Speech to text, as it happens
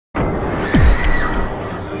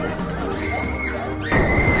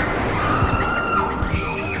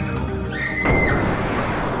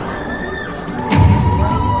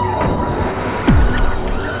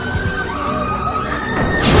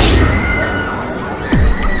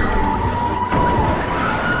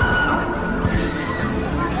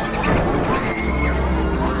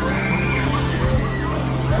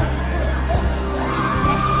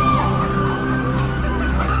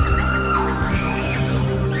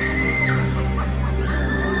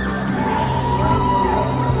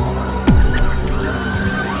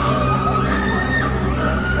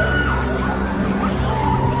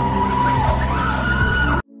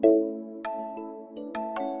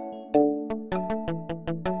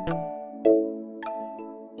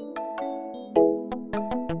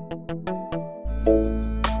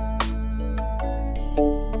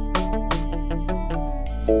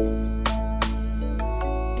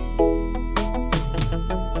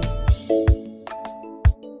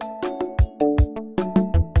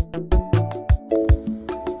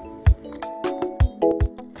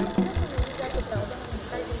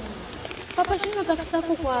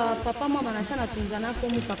papa mama anasema tunzanako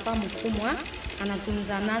mu papa mkubwa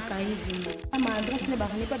anatunzanaka hivi. Kama adresse ne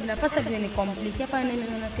bakunipa bila pasa bila ni compliqué pa nene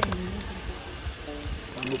na sema.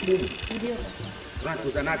 Mkubwa. Ndio.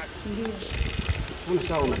 Tunzanaka. Ndio. Mbona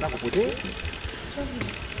sawa unataka kupotea?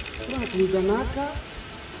 Tunzanaka.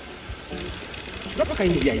 Hapa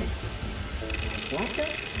kaingia hivi. Waka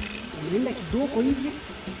unaenda kidogo hivi.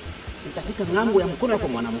 Utafika ng'ambo ya mkono kwa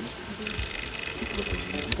mwanamke.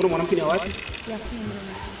 Mkono mwanamke ni wapi? Ya kuni.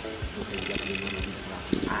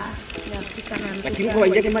 Merci sana. Lakini kwa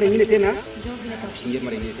waingia mara nyingine tena? Ndio vile kwa kuingia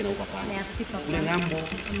mara nyingine tena huko hapa. Merci papa. Kule ng'ambo.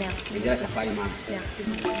 Merci. Ndio safari mama.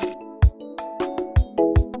 Merci.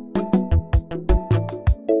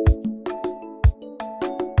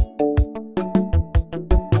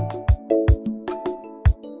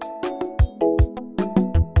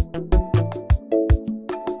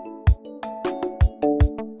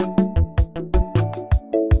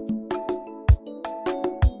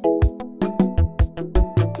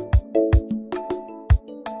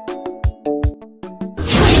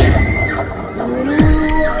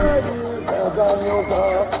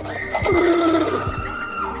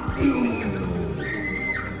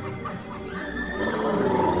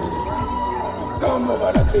 Kama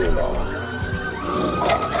wanasema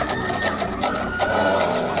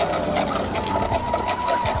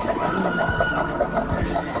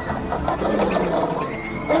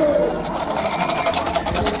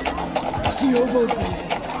siogope,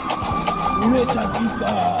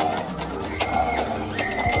 umeshapika.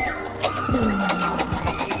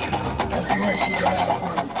 Najua shida yako.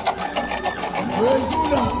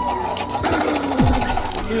 Wezuna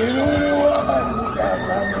Iruruwani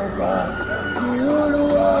kapanoka,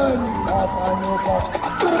 Iruruwani kapanoka.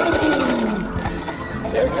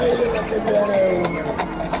 Eka ile natembea leo.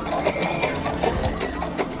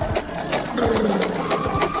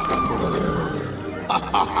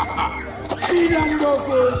 Shida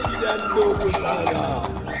ndogo sana.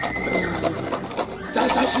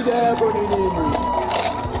 Sasa shida yako ni nini?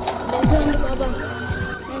 Ndio baba.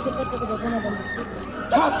 Nasipata kutokana na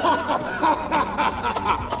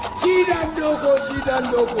Shida ndogo.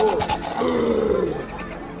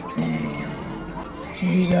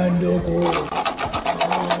 Shida ndogo.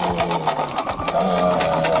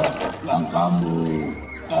 Langambu.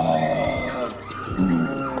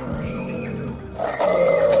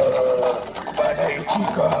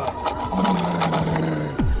 Banaitika.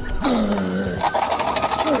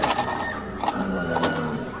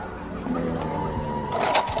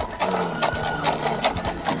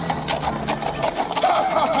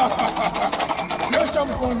 Nyosha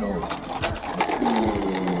mkono.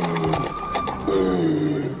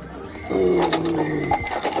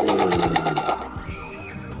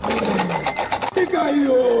 Tika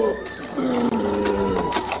hiyo.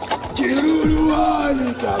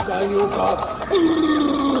 Kiruruwani kakanyuka.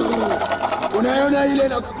 Unaona ile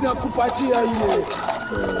na kupatia ile.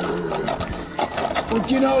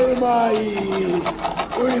 Ukina urumai.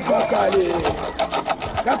 Ulipakale.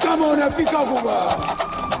 Na kama unafika kuba.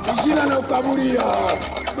 Ishira na ukaburia.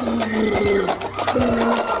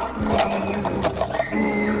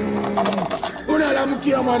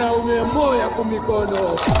 Unalamkia mwanaume moya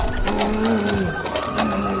kumikono.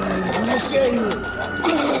 Unasikia hiyo?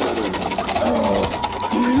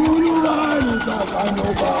 Kiruruwani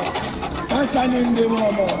kakanoka. Sasa nende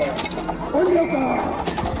mama. Ondoka.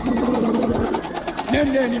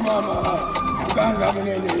 Nendeni mama. Ganga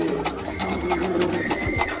mnene.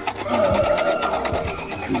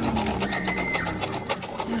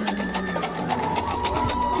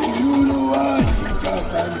 Kiruruwani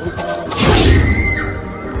kakanoka.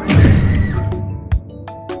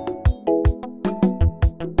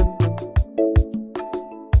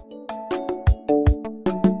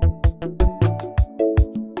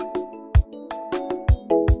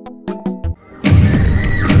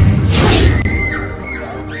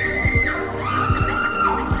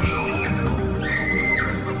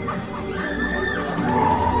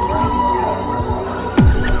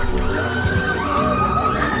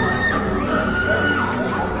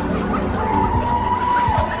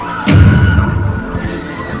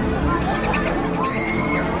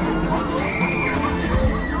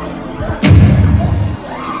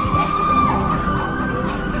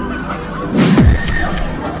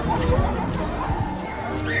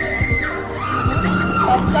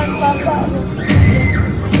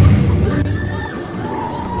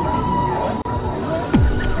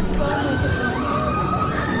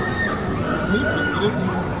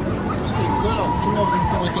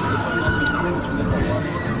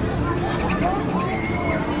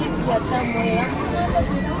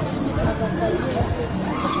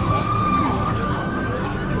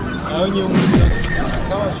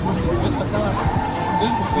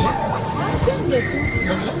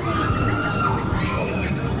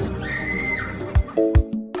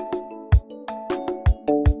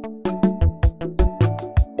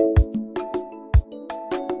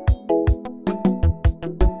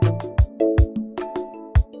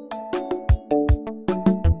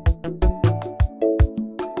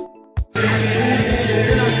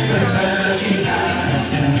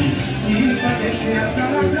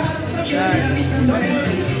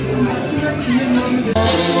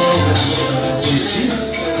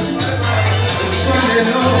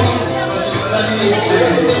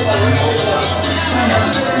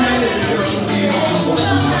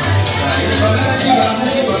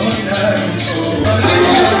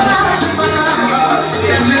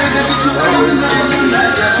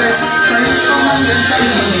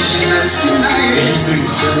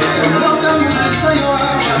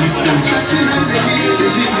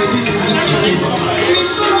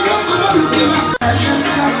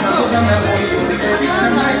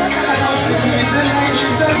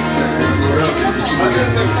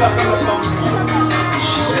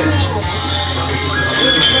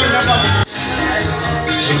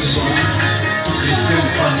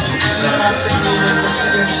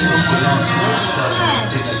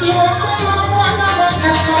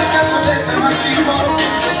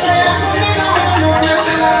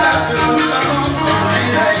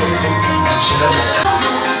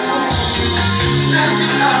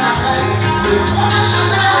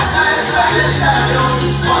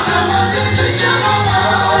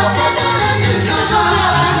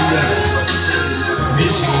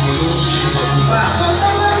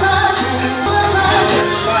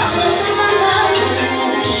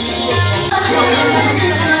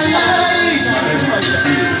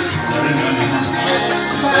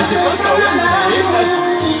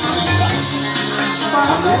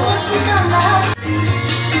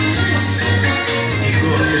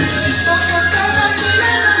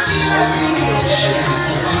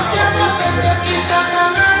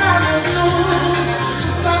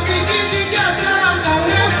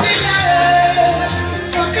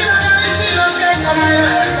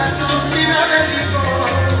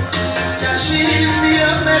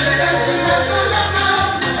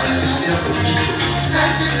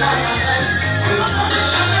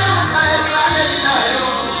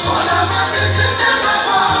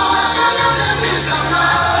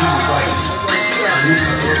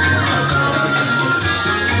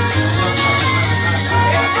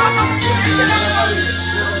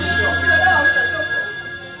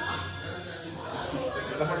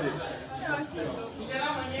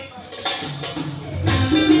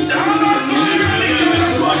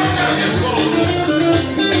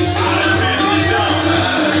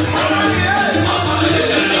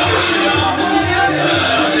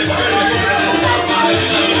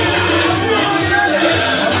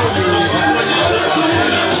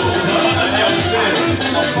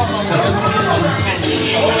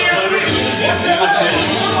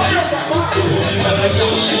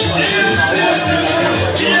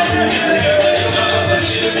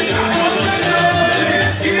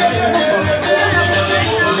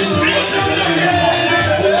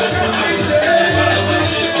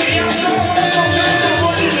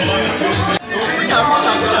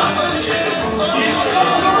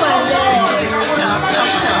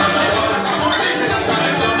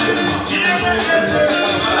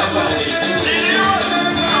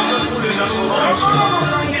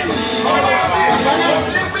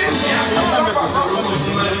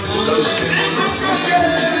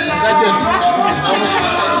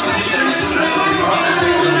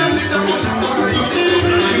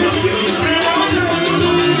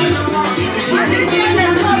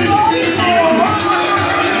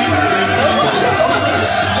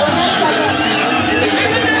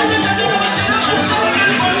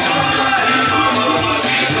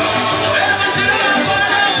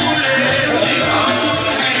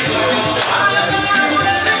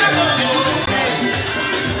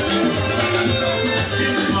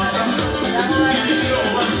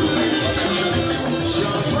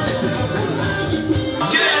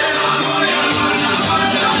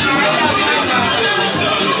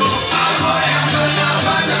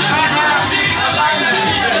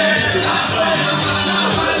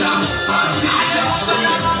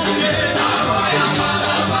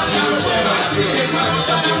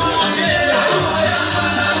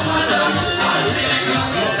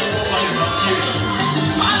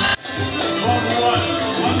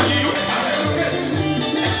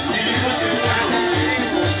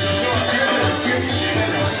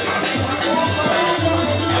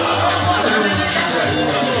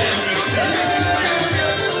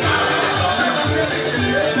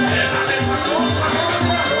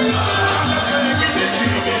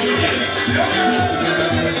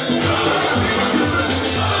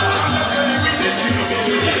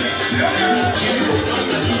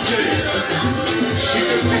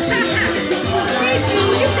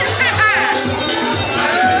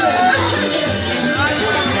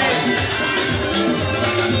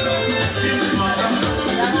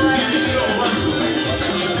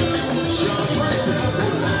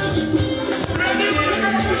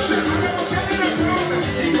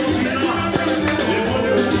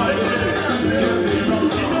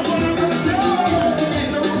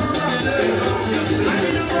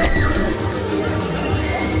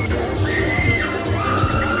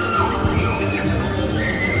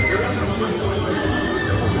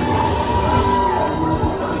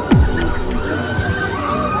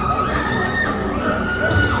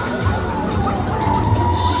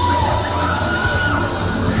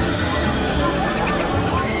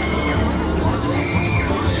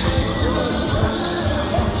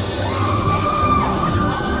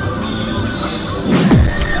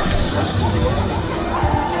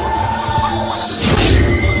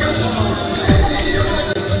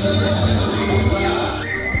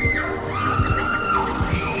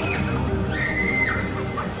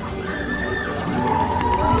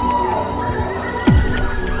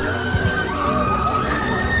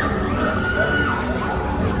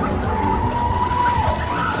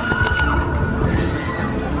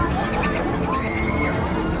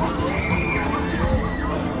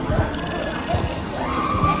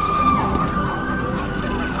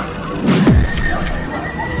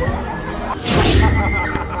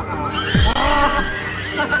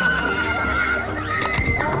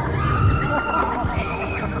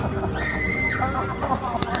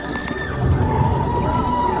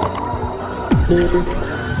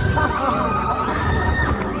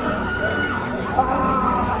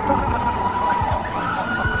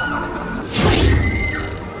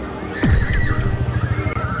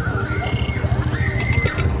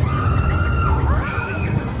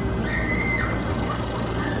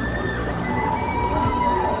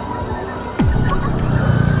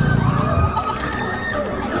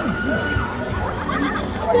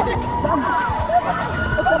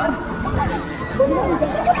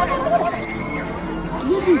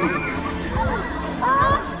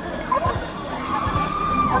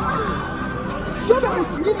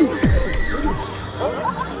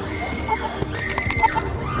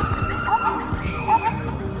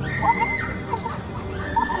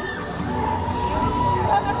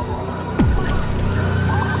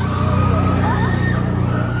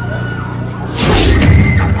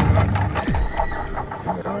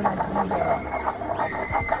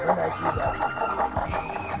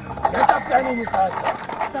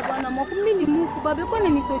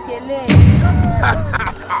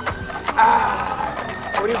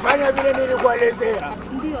 Ulifanya vile nilikuelezea.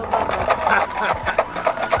 Ndio baba.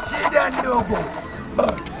 Shida ndogo.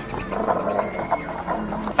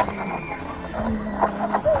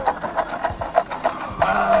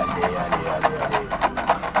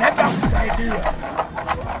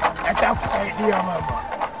 Natakusaidia mama.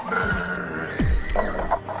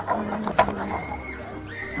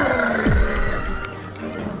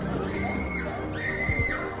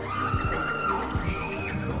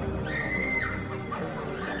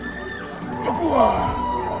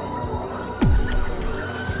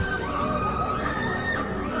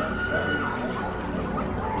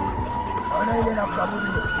 Ona ile na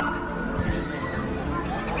kaburi.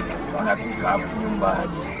 Wanafika hapo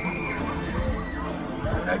nyumbani.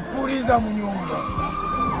 Unaipuliza mnyumba.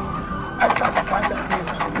 Acha kupanda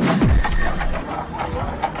tena.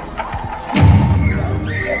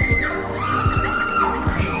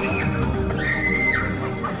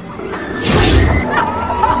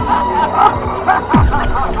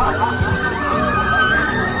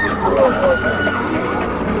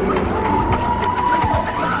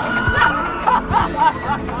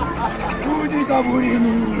 Rudi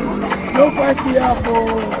kaburini, nafasi yako.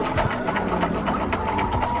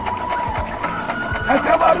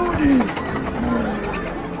 Nasema rudi.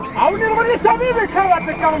 Haunirudisha mimi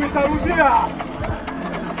kama nitarudia.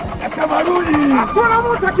 Nasema rudi. Hakuna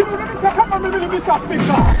mtu akinirudisha kama mimi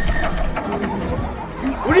nimeshafika.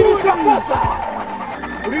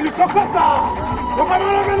 Ulinisokota.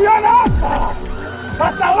 Umeniona hapa.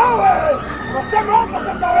 Sasa wewe, nasema hapa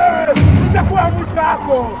sasa wewe, itakuwa mwisho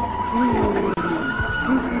wako.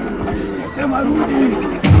 Nasema rudi.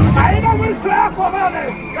 Haina mwisho yako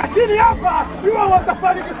wale, lakini hapa iwa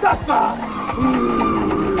watafariki sasa.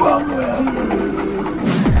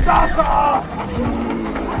 Sasa.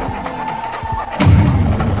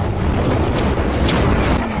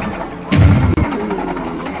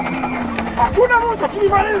 Hakuna mtu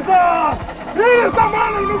akimaliza. Hii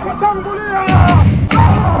zamani imeshatangulia.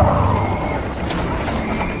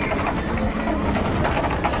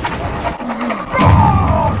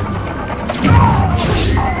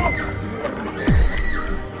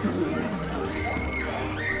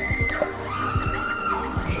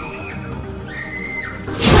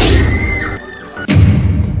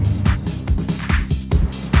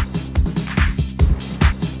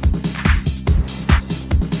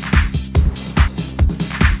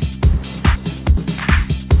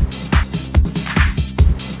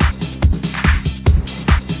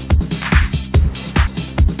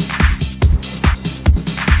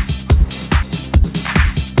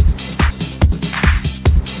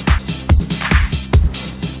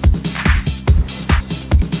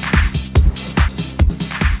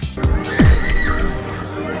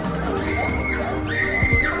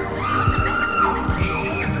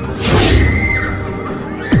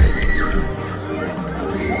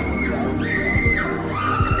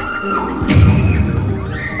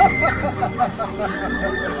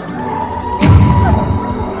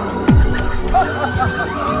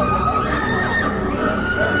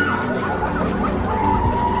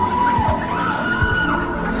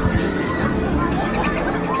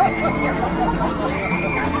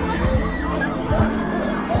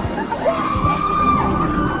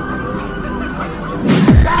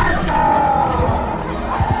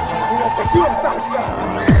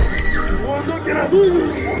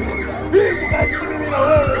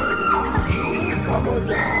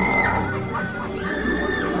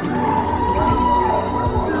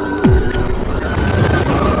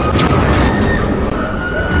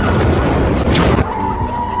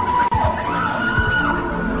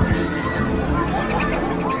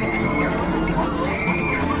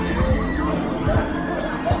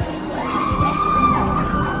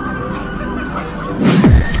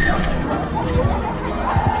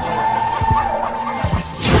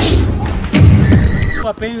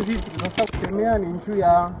 wapenzi, tunataka kusemea ni njuu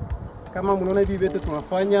ya kama mnaona hivi vitu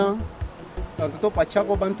tunafanya watoto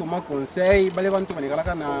pachako bantu ma conseil bale bantu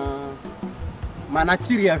banikalaka na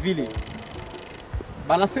manatiri ya vile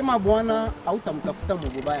banasema bwana hautamtafuta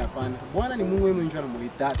mubaya hapana. Bwana ni Mungu yeye njoo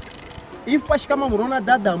anamuitaka. Ifashi kama mnaona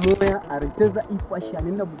dada moya alicheza ifashi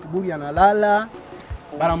anaenda butuburi analala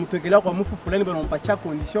bana mtokelea kwa mfu fulani bana mpacha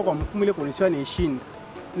condition kwa mfu ile condition ni ishinda.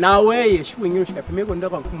 Na wewe shiku wengine ushikapimia kwenda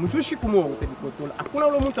kwa mtu shiku mwa utadikotola. Hakuna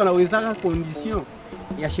ule mtu anaweza condition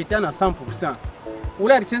ya shetani na 100%.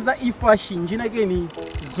 Ule alicheza ifashi njina yake ni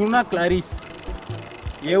Zuna Clarisse.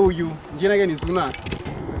 Yeye huyu njina yake ni Zuna.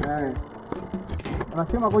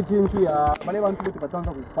 Anasema kwa jinsi ya wale watu wote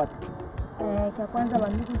wataanza kufuata. Kwa kwanza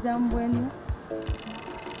bandugu jambo wenu.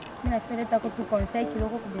 Mimi nafikiri tako tu conseil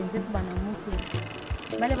kiloko kubenzetu banamuke.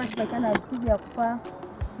 Bale bashikana na akili ya kufa.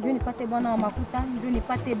 Njoo nipate bwana wa makuta, njoo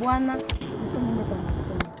nipate bwana. Mungu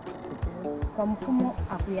kwa mfumo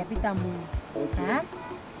akuyapita Mungu.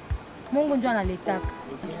 Mungu njoo analetaka.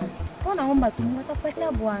 Kwa naomba tu Mungu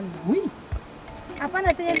atakupatia bwana. Oui.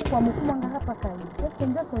 Hapana sasa kwa mfumo anga hapa kai. Sasa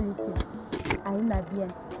ndio solution. Haina bien.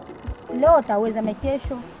 Leo utaweza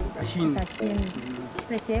mekesho Tashinda.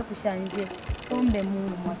 Pesa yako kushanje. Tombe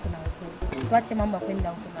Mungu mwatu na wewe. Tuache mambo kwenda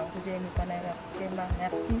huko na huko je mikono ya kusema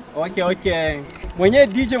merci. Okay. Mwenye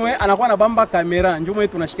DJ mwenye anakuwa na bamba kamera. Njoo mwenye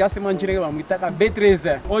tunashikia sema njire kama mwitaka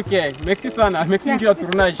B13. Okay, merci sana. Merci ndio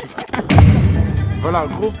tournage. Voilà,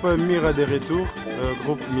 groupe MIRA de retour.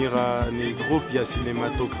 Groupe MIRA, ni groupe ya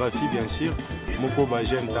cinématographie bien sûr. Moko ba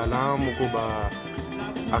jeune talent, moko ba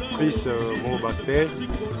actrice, moko ba acteur.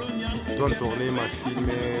 Toi tourner ma film,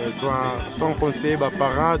 toi ton conseil ba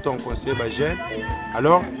parents, ton conseil ba jeune.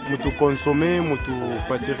 Alors, nous te consommer, nous te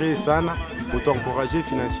fatiguer sana, nous t'encourager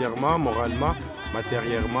financièrement, moralement,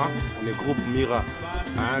 matériellement. Le groupe MIRA,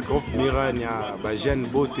 groupe MIRA, il y a ba jeune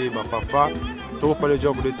beauté, ba papa. Tout pas le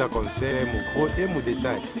job de ta conseil, mon gros et mon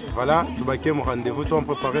détail. Voilà, tu vas mon rendez-vous. Tu as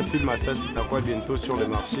préparé un film à ça, si tu as quoi bientôt sur le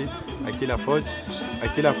marché. À qui la faute? À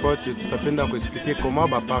qui la faute? Tu t'appelles d'expliquer comment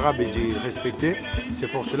ma parent respecter. C'est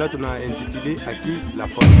pour cela que tu as intitulé À qui la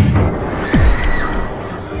faute?